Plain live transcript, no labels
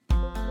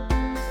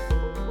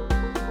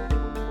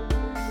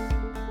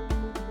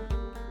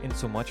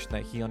insomuch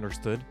that he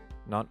understood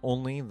not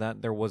only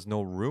that there was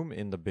no room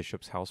in the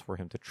bishop's house for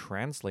him to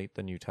translate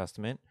the New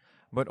Testament,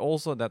 but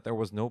also that there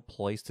was no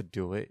place to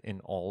do it in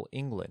all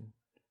England.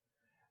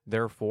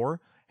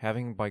 Therefore,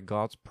 having by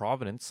God's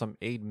providence some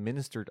aid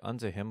ministered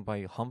unto him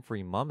by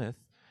Humphrey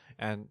Monmouth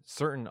and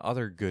certain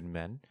other good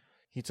men,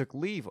 he took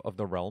leave of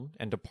the realm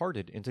and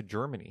departed into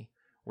Germany,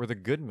 where the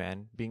good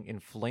man, being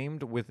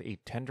inflamed with a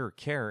tender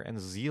care and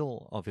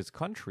zeal of his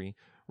country,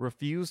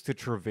 refused to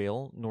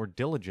travail nor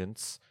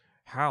diligence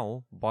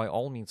how, by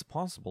all means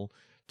possible,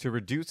 to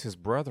reduce his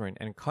brethren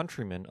and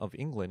countrymen of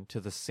England to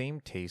the same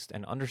taste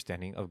and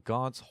understanding of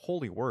God's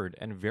holy word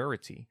and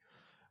verity,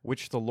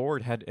 which the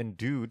Lord had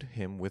endued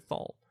him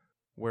withal.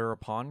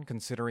 Whereupon,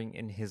 considering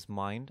in his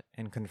mind,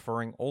 and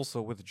conferring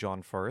also with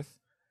John Firth,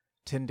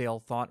 Tyndale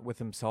thought with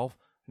himself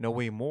no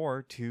way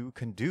more to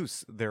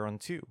conduce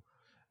thereunto,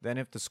 than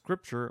if the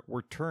scripture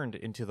were turned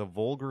into the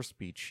vulgar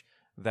speech,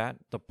 that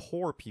the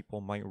poor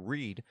people might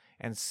read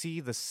and see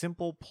the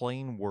simple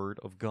plain word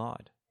of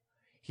God.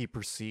 He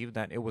perceived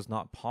that it was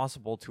not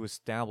possible to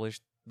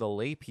establish the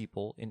lay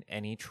people in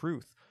any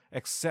truth,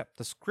 except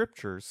the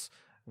scriptures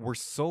were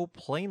so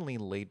plainly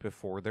laid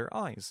before their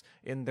eyes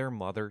in their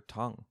mother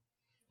tongue,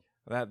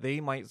 that they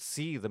might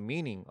see the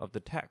meaning of the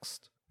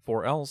text.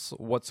 For else,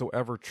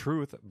 whatsoever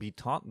truth be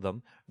taught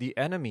them, the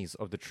enemies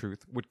of the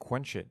truth would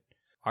quench it,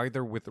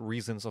 either with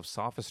reasons of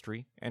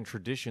sophistry and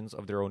traditions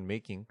of their own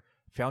making,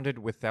 founded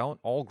without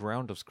all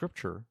ground of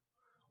Scripture,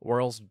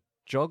 or else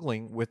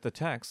juggling with the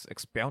text,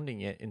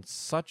 expounding it in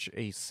such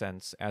a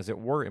sense as it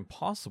were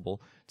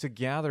impossible to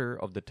gather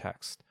of the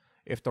text,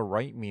 if the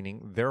right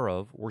meaning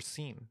thereof were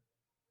seen.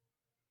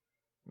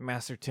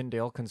 Master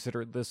Tyndale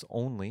considered this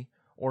only,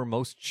 or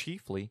most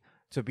chiefly,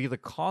 to be the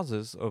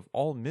causes of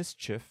all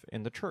mischief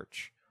in the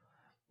church,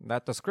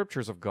 that the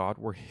Scriptures of God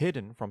were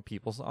hidden from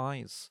people's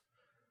eyes.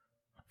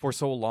 For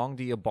so long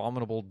the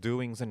abominable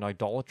doings and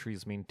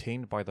idolatries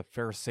maintained by the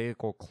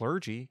Pharisaical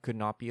clergy could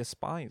not be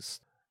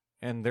espised,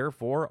 and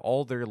therefore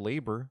all their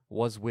labor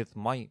was with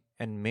might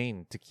and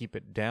main to keep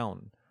it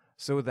down,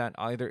 so that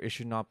either it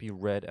should not be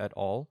read at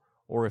all,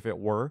 or if it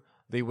were,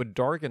 they would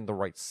darken the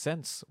right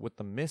sense with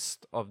the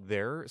mist of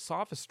their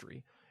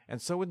sophistry,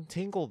 and so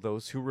entangle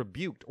those who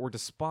rebuked or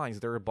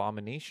despised their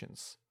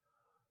abominations.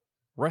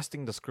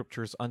 Wresting the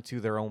scriptures unto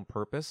their own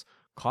purpose,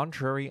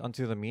 contrary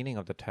unto the meaning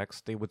of the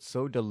text, they would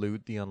so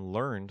delude the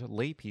unlearned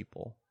lay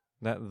people,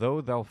 that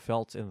though thou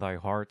felt in thy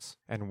hearts,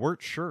 and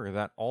wert sure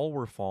that all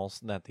were false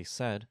that they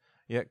said,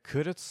 yet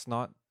couldst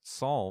not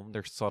solve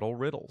their subtle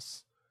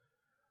riddles.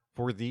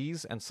 For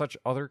these and such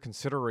other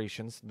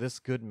considerations this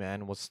good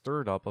man was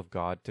stirred up of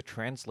God to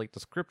translate the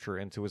scripture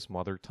into his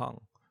mother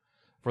tongue,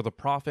 for the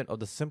profit of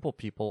the simple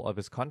people of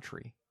his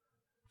country,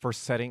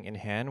 first setting in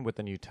hand with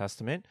the New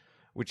Testament,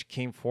 which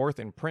came forth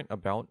in print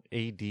about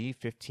A.D.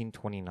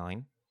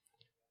 1529.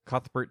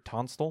 Cuthbert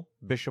Tunstall,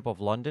 Bishop of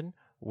London,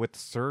 with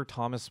Sir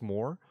Thomas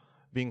More,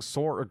 being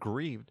sore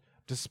aggrieved,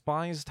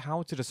 despised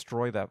how to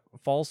destroy that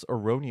false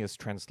erroneous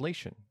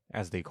translation,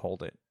 as they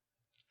called it.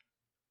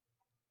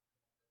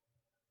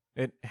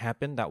 It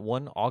happened that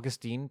one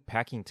Augustine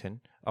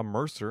Packington, a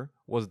mercer,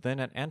 was then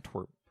at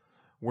Antwerp,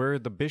 where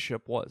the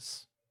bishop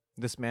was.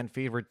 This man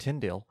favored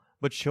Tyndale,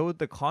 but showed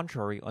the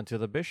contrary unto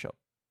the bishop.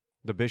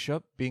 The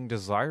bishop, being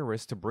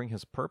desirous to bring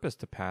his purpose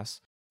to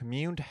pass,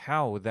 communed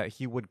how that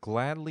he would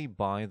gladly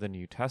buy the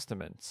New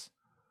Testaments.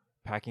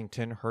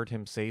 Packington heard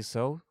him say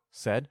so,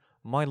 said,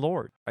 My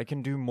lord, I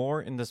can do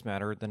more in this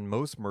matter than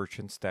most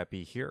merchants that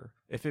be here,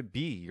 if it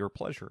be your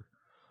pleasure.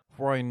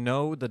 For I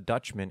know the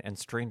Dutchmen and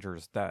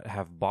strangers that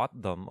have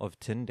bought them of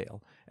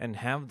Tyndale, and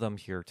have them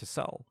here to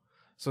sell,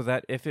 so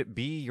that if it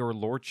be your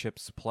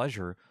lordship's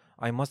pleasure,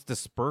 I must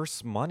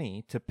disburse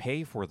money to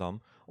pay for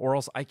them, or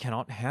else I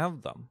cannot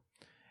have them.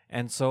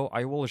 And so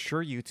I will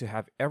assure you to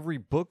have every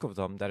book of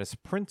them that is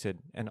printed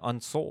and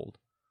unsold.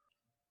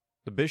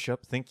 The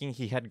bishop, thinking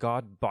he had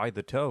God by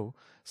the toe,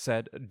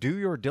 said, Do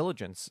your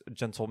diligence,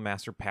 gentle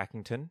Master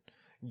Packington.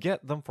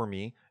 Get them for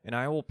me, and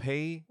I will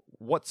pay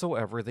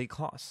whatsoever they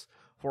cost,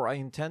 for I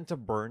intend to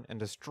burn and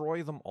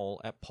destroy them all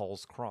at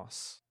Paul's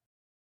cross.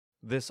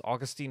 This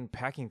Augustine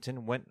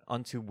Packington went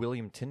unto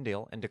William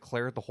Tyndale and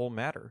declared the whole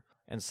matter,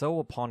 and so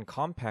upon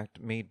compact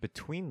made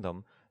between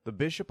them, the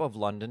Bishop of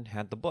London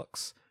had the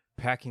books,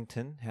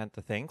 Packington had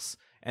the thanks,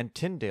 and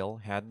Tyndale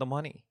had the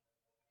money.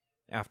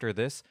 After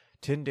this,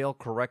 Tyndale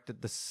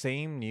corrected the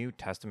same New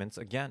Testaments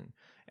again,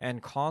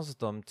 and caused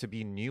them to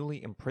be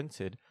newly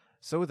imprinted,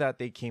 so that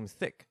they came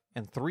thick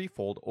and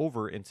threefold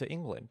over into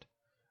England.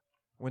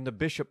 When the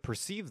bishop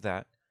perceived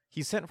that,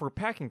 he sent for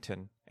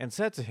Packington, and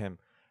said to him,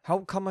 How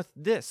cometh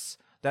this,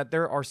 that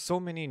there are so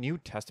many New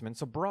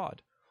Testaments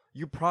abroad?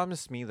 You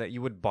promised me that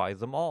you would buy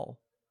them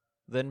all.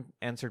 Then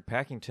answered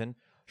Packington,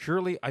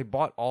 Surely I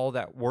bought all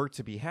that were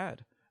to be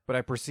had, but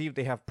I perceive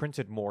they have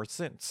printed more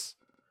since.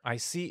 I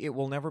see it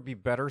will never be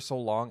better so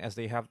long as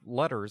they have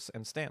letters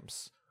and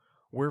stamps.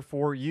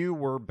 Wherefore you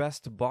were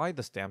best to buy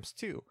the stamps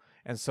too,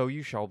 and so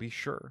you shall be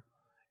sure.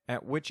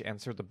 At which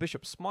answer the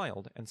bishop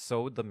smiled, and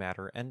so the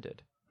matter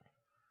ended.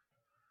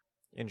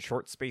 In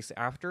short space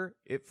after,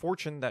 it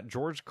fortuned that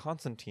George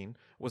Constantine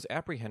was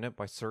apprehended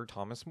by Sir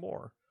Thomas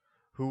More,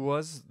 who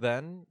was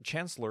then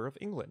Chancellor of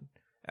England,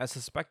 as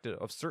suspected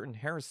of certain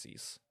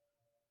heresies.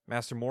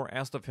 Master More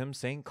asked of him,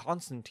 saying,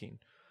 Constantine,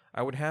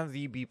 I would have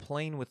thee be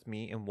plain with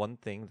me in one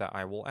thing that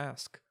I will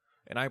ask,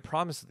 and I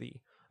promise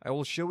thee, I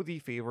will show thee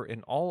favor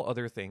in all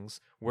other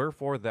things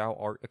wherefore thou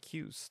art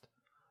accused.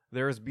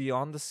 There is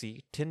beyond the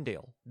sea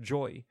Tyndale,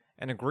 Joy,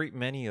 and a great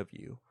many of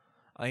you.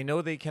 I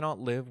know they cannot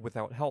live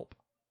without help.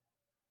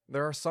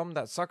 There are some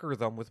that succor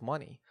them with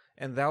money,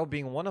 and thou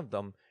being one of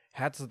them,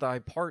 hadst thy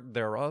part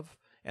thereof,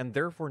 and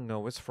therefore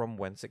knowest from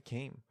whence it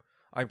came.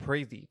 I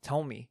pray thee,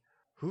 tell me,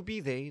 who be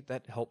they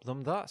that help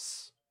them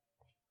thus?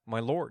 My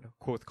lord,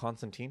 quoth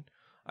Constantine,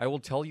 I will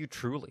tell you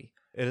truly,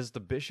 it is the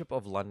Bishop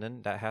of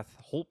London that hath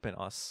holpen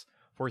us,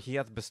 for he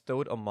hath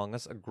bestowed among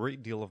us a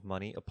great deal of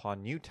money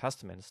upon New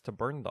Testaments to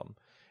burn them,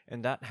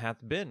 and that hath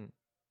been,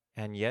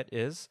 and yet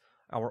is,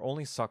 our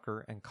only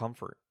succor and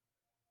comfort.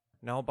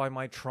 Now by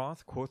my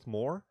troth, quoth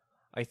More,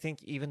 I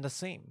think even the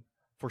same,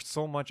 for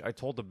so much I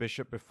told the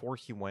bishop before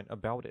he went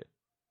about it.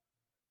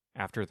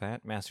 After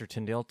that, Master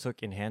Tyndale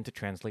took in hand to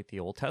translate the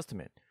Old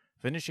Testament,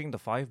 finishing the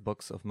 5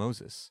 books of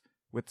Moses,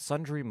 with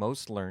sundry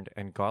most learned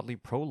and godly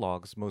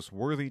prologues most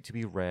worthy to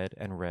be read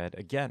and read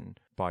again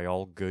by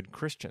all good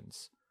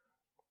Christians.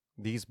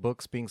 These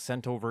books being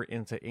sent over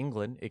into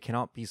England, it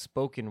cannot be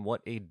spoken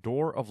what a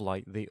door of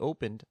light they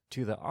opened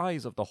to the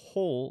eyes of the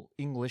whole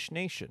English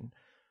nation,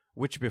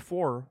 which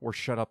before were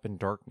shut up in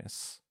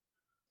darkness.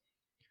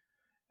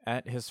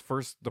 At his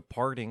first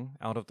departing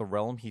out of the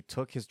realm, he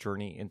took his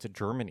journey into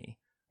Germany,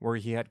 where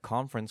he had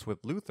conference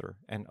with Luther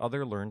and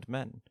other learned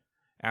men.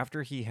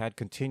 After he had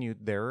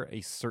continued there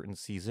a certain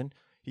season,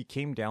 he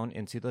came down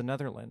into the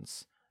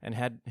Netherlands, and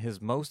had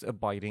his most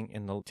abiding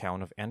in the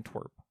town of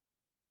Antwerp.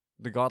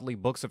 The godly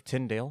books of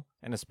Tyndale,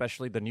 and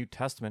especially the New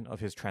Testament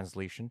of his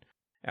translation,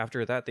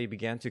 after that they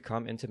began to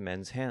come into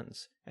men's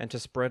hands, and to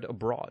spread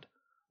abroad,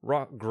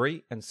 wrought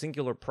great and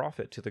singular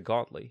profit to the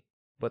godly,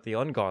 but the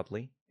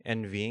ungodly,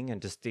 envying and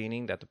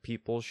disdaining that the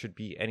people should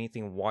be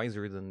anything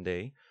wiser than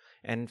they,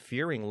 and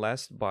fearing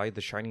lest by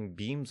the shining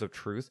beams of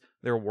truth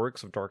their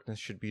works of darkness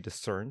should be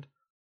discerned,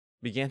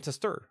 began to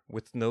stir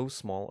with no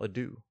small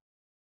ado.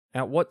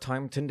 At what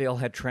time Tyndale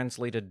had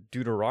translated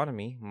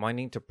Deuteronomy,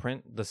 minding to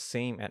print the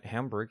same at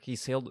Hamburg, he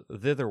sailed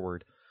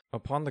thitherward.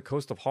 Upon the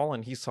coast of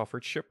Holland he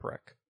suffered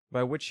shipwreck,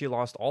 by which he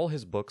lost all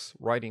his books,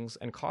 writings,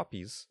 and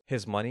copies,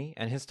 his money,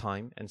 and his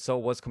time, and so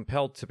was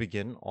compelled to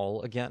begin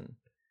all again.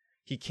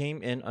 He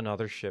came in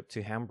another ship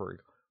to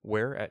Hamburg,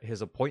 where, at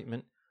his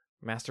appointment,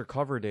 Master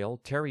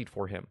Coverdale tarried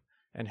for him,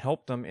 and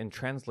helped them in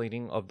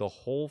translating of the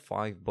whole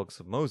 5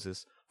 books of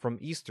Moses from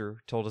Easter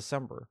till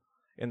December,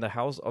 in the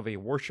house of a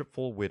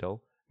worshipful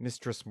widow,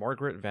 Mistress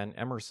Margaret Van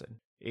Emerson,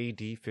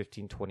 A.D.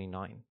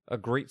 1529, a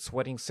great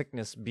sweating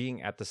sickness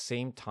being at the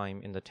same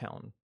time in the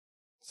town.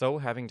 So,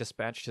 having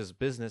dispatched his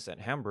business at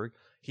Hamburg,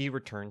 he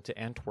returned to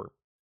Antwerp.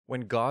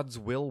 When God's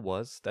will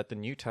was that the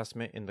New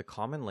Testament in the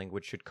common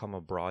language should come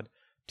abroad,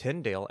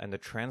 Tyndale and the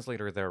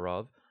translator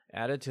thereof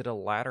added to the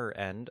latter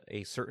end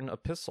a certain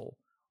epistle,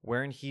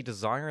 wherein he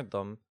desired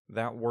them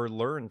that were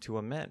learned to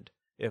amend,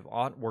 if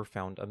aught were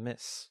found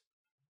amiss.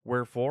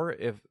 Wherefore,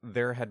 if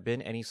there had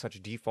been any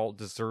such default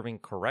deserving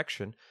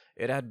correction,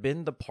 it had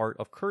been the part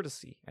of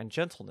courtesy and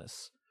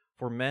gentleness,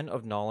 for men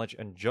of knowledge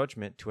and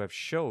judgment to have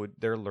showed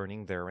their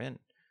learning therein,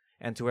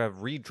 and to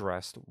have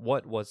redressed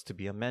what was to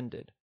be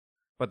amended.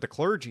 But the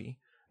clergy,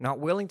 not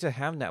willing to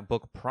have that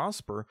book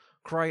prosper,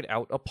 cried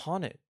out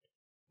upon it,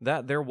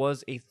 that there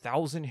was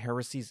 1,000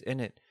 heresies in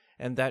it,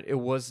 and that it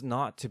was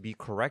not to be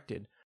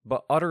corrected,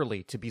 but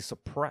utterly to be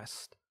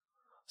suppressed.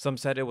 Some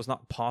said it was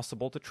not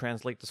possible to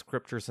translate the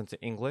scriptures into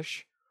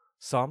English,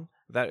 some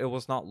that it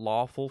was not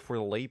lawful for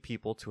the lay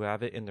people to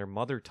have it in their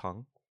mother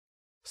tongue,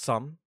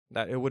 some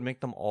that it would make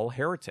them all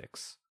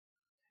heretics.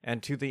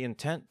 And to the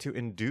intent to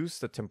induce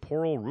the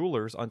temporal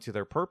rulers unto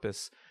their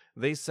purpose,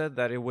 they said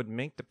that it would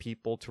make the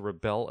people to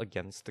rebel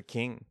against the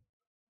king.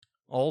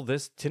 All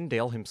this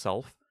Tyndale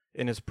himself,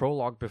 in his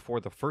prologue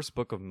before the first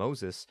book of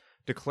Moses,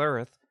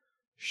 declareth,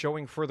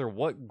 showing further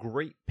what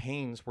great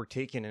pains were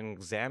taken in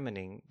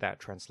examining that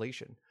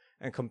translation,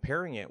 and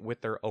comparing it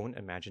with their own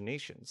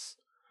imaginations,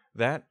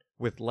 that,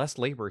 with less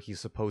labor, he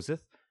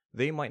supposeth,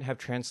 they might have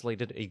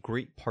translated a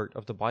great part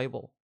of the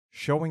Bible,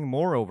 showing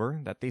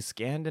moreover that they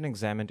scanned and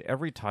examined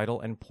every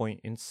title and point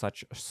in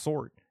such a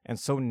sort, and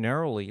so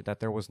narrowly that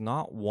there was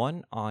not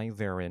one eye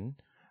therein,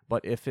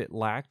 but if it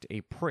lacked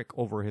a prick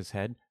over his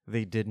head,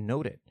 they did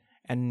note it,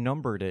 and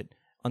numbered it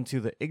unto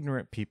the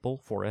ignorant people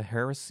for a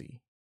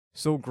heresy.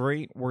 So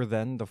great were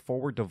then the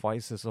forward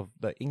devices of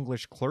the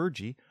English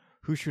clergy,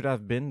 who should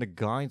have been the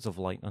guides of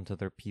light unto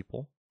their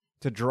people,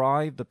 to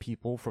drive the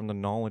people from the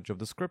knowledge of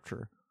the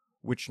Scripture,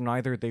 which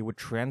neither they would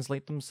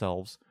translate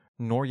themselves,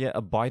 nor yet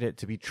abide it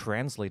to be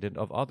translated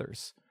of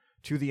others,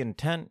 to the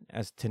intent,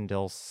 as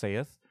Tyndale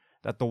saith,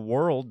 that the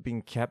world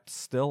being kept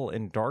still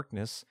in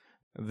darkness,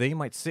 they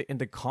might sit in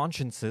the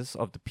consciences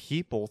of the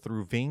people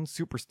through vain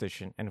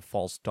superstition and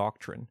false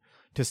doctrine,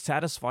 to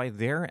satisfy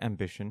their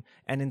ambition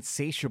and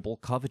insatiable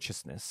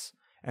covetousness,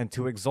 and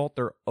to exalt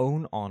their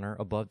own honor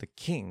above the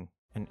king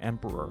and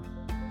emperor.